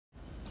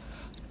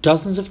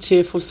Dozens of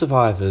tearful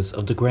survivors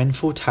of the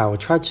Grenfell Tower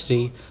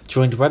tragedy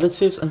joined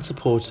relatives and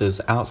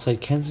supporters outside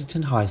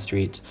Kensington High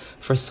Street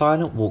for a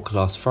silent walk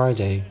last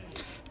Friday.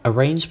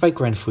 Arranged by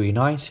Grenfell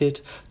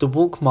United, the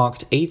walk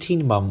marked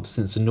 18 months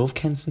since the North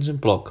Kensington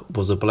block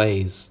was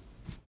ablaze.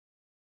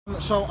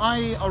 So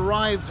I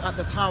arrived at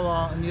the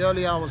tower in the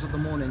early hours of the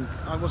morning.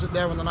 I wasn't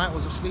there when the night,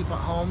 was asleep at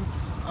home.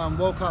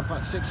 Woke up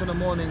at 6 in the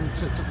morning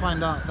to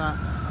find out that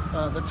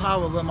the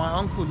tower where my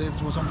uncle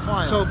lived was on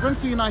fire. So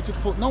Grenfell United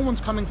thought, no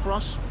one's coming for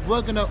us,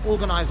 we're going to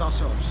organise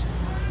ourselves.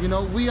 You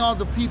know, we are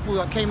the people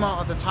that came out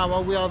of the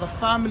tower, we are the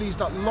families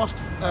that lost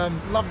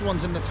loved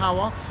ones in the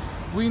tower.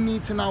 We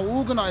need to now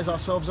organise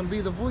ourselves and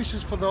be the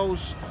voices for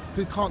those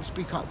who can't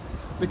speak up,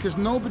 because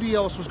nobody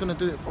else was going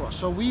to do it for us.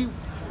 So we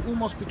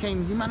almost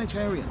became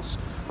humanitarians,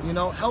 you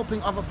know,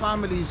 helping other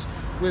families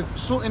with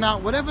sorting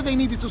out whatever they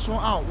needed to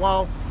sort out,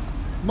 while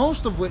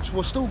most of which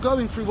were still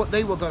going through what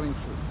they were going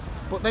through.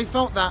 But they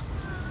felt that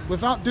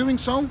without doing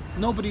so,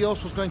 nobody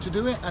else was going to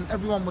do it and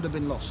everyone would have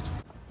been lost.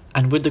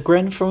 And with the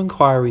Grenfell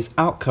inquiry's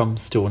outcome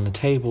still on the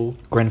table,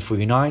 Grenfell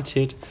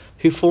United,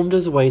 who formed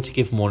as a way to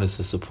give mourners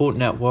a support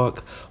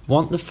network,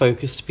 want the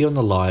focus to be on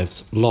the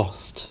lives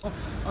lost.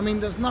 I mean,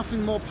 there's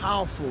nothing more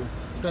powerful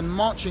than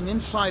marching in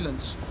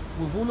silence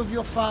with all of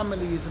your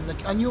families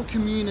and your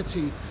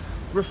community,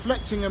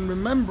 reflecting and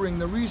remembering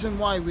the reason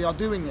why we are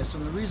doing this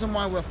and the reason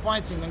why we're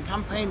fighting and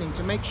campaigning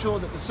to make sure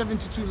that the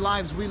 72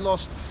 lives we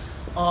lost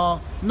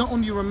are not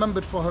only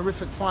remembered for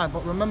horrific fire,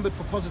 but remembered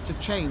for positive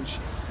change.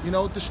 You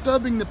know,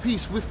 disturbing the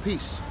peace with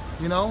peace.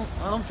 You know,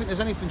 I don't think there's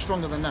anything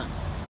stronger than that.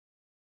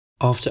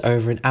 After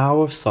over an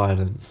hour of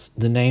silence,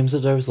 the names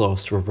of those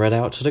lost were read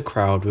out to the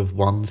crowd with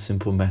one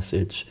simple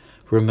message: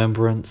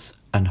 remembrance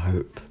and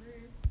hope.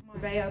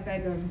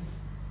 Begum,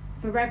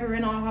 forever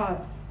in our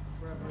hearts.